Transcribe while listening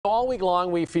All week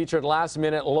long, we featured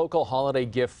last-minute local holiday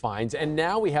gift finds, and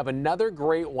now we have another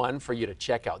great one for you to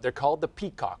check out. They're called the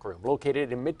Peacock Room,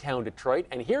 located in Midtown Detroit,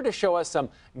 and here to show us some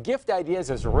gift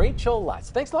ideas is Rachel Lutz.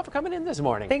 Thanks a lot for coming in this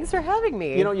morning. Thanks for having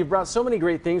me. You know, you've brought so many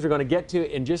great things we're going to get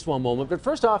to in just one moment, but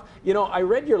first off, you know, I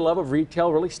read your love of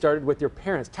retail really started with your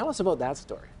parents. Tell us about that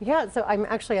story. Yeah, so I'm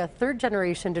actually a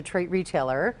third-generation Detroit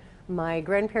retailer. My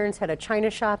grandparents had a china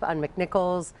shop on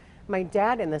McNichols. My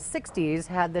dad in the 60s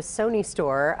had the Sony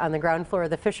store on the ground floor of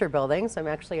the Fisher Building, so I'm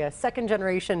actually a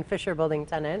second-generation Fisher Building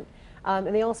tenant.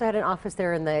 And they also had an office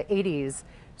there in the 80s.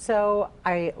 So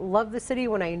I loved the city.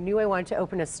 When I knew I wanted to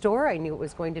open a store, I knew it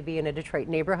was going to be in a Detroit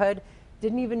neighborhood.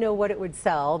 Didn't even know what it would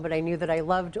sell, but I knew that I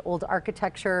loved old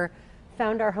architecture.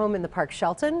 Found our home in the Park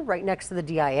Shelton, right next to the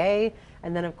DIA.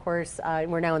 And then, of course,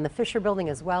 we're now in the Fisher Building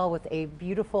as well with a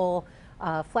beautiful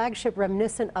flagship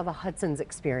reminiscent of a Hudson's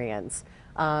experience.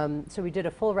 So we did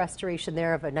a full restoration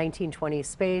there of a 1920s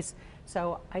space.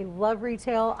 So I love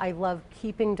retail. I love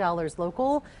keeping dollars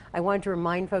local. I wanted to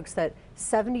remind folks that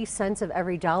 70 cents of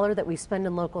every dollar that we spend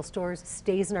in local stores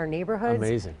stays in our neighborhoods.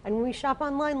 Amazing. And when we shop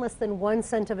online, less than 1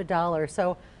 cent of a dollar.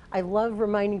 So I love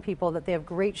reminding people that they have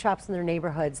great shops in their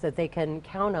neighborhoods that they can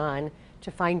count on to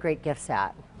find great gifts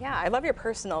at. Yeah, I love your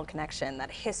personal connection,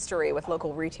 that history with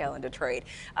local retail in Detroit.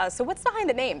 So what's behind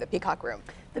the name, the Peacock Room?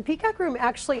 The Peacock Room,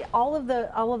 actually, all of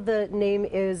the name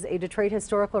is a Detroit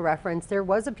historical reference. There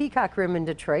was a Peacock Room in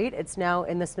Detroit. It's now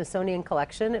in the Smithsonian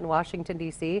Collection in Washington,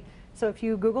 D.C. So if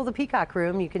you Google the Peacock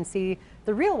Room, you can see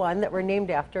the real one that we're named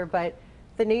after, but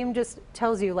the name just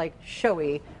tells you, like,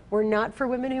 showy. We're not for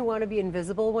women who want to be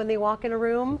invisible when they walk in a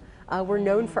room. We're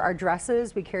known for our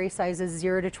dresses. We carry sizes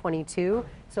 0 to 22.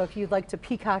 So if you'd like to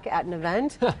peacock at an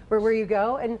event, we're where you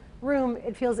go. And room,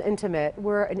 it feels intimate.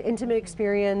 We're an intimate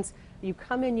experience. You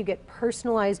come in, you get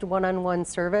personalized one-on-one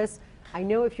service. I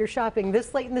know if you're shopping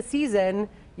this late in the season,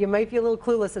 you might be a little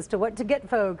clueless as to what to get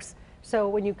folks. So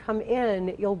when you come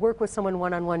in, you'll work with someone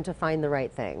one-on-one to find the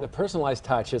right thing. The personalized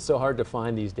touch is so hard to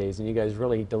find these days, and you guys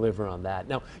really deliver on that.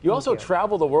 Now, you also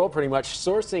travel the world pretty much,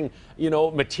 sourcing, you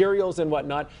know, materials and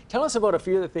whatnot. Tell us about a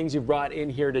few of the things you brought in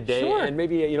here today, Sure. and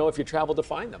maybe, you know, if you travel to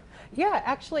find them. Yeah,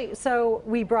 actually, so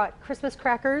we brought Christmas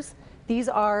crackers. These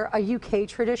are a UK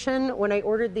tradition. When I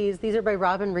ordered these are by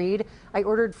Robin Reed. I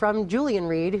ordered from Julian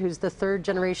Reed, who's the third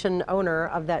generation owner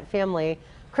of that family.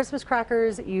 Christmas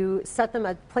crackers, you set them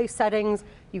at place settings,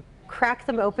 you crack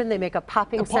them open, they make a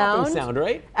popping sound. Popping sound,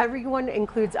 right? Everyone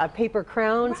includes a paper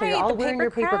crown, so you're all wearing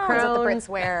your paper crowns. crowns. That the Brits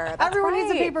wear. Everyone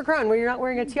needs a paper crown. When you're not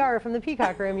wearing a tiara from the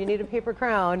Peacock Room, you need a paper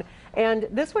crown. And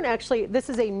this one actually, this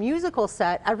is a musical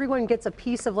set. Everyone gets a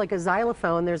piece of like a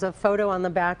xylophone. There's a photo on the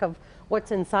back of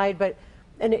what's inside,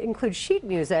 and it includes sheet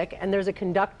music, and there's a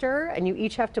conductor, and you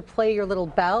each have to play your little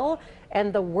bell.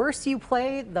 And the worse you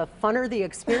play, the funner the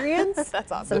experience.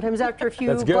 That's awesome. Sometimes after a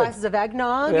few glasses of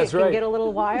eggnog, it can get a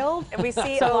little wild. And we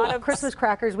see a lot of Christmas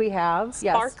crackers we have.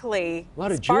 Sparkly, a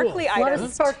lot of sparkly jewels. items. A lot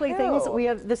of sparkly too. things. We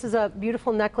have. This is a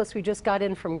beautiful necklace we just got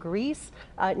in from Greece.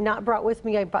 Not brought with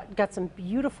me. I got some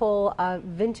beautiful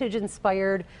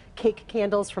vintage-inspired cake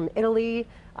candles from Italy,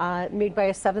 made by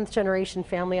a 7th generation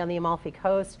family on the Amalfi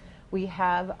Coast. We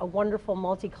have a wonderful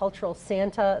multicultural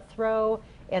Santa throw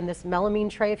and this melamine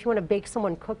tray. If you want to bake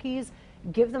someone cookies,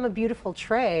 give them a beautiful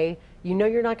tray. You know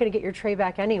you're not going to get your tray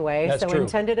back anyway, That's so true.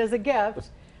 intended as a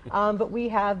gift. But we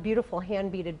have beautiful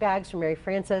hand-beaded bags from Mary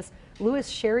Frances. Louis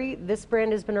Sherry, this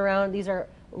brand has been around. These are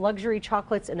luxury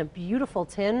chocolates in a beautiful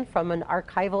tin from an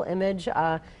archival image.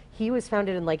 He was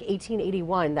founded in like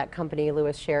 1881, that company,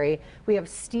 Louis Sherry. We have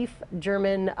Stief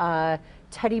German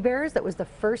teddy bears. That was the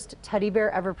first teddy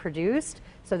bear ever produced.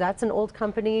 So that's an old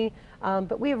company.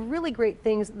 But we have really great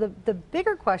things. The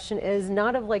bigger question is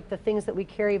not of like the things that we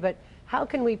carry, but how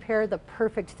can we pair the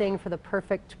perfect thing for the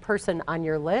perfect person on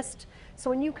your list? So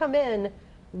when you come in,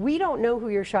 we don't know who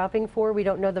you're shopping for. We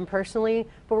don't know them personally,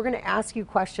 but we're going to ask you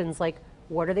questions like,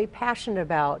 what are they passionate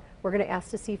about? We're going to ask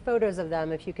to see photos of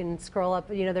them. If you can scroll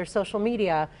up, you know, their social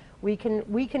media, we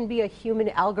can be a human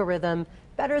algorithm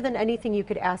better than anything you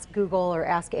could ask Google or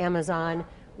ask Amazon.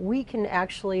 We can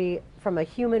actually, from a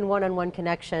human one-on-one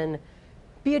connection,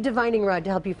 be a divining rod to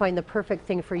help you find the perfect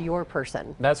thing for your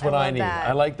person. That's what I need. That.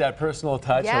 I like that personal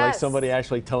touch. I like Yes. somebody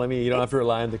actually telling me you don't have to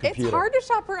rely on the computer. It's hard to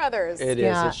shop for others. It is.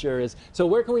 Yeah. It sure is. So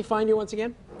where can we find you once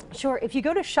again? Sure. If you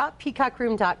go to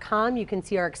shoppeacockroom.com, you can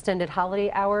see our extended holiday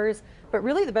hours. But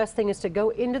really the best thing is to go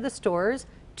into the stores.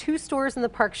 2 stores in the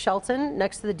Park Shelton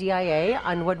next to the DIA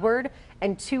on Woodward,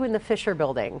 and 2 in the Fisher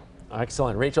Building.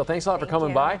 Excellent. Rachel, thanks a lot for Thank coming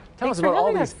you. by. Tell Thanks us for about all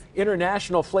having these us.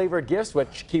 international flavored gifts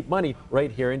which keep money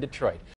right here in Detroit.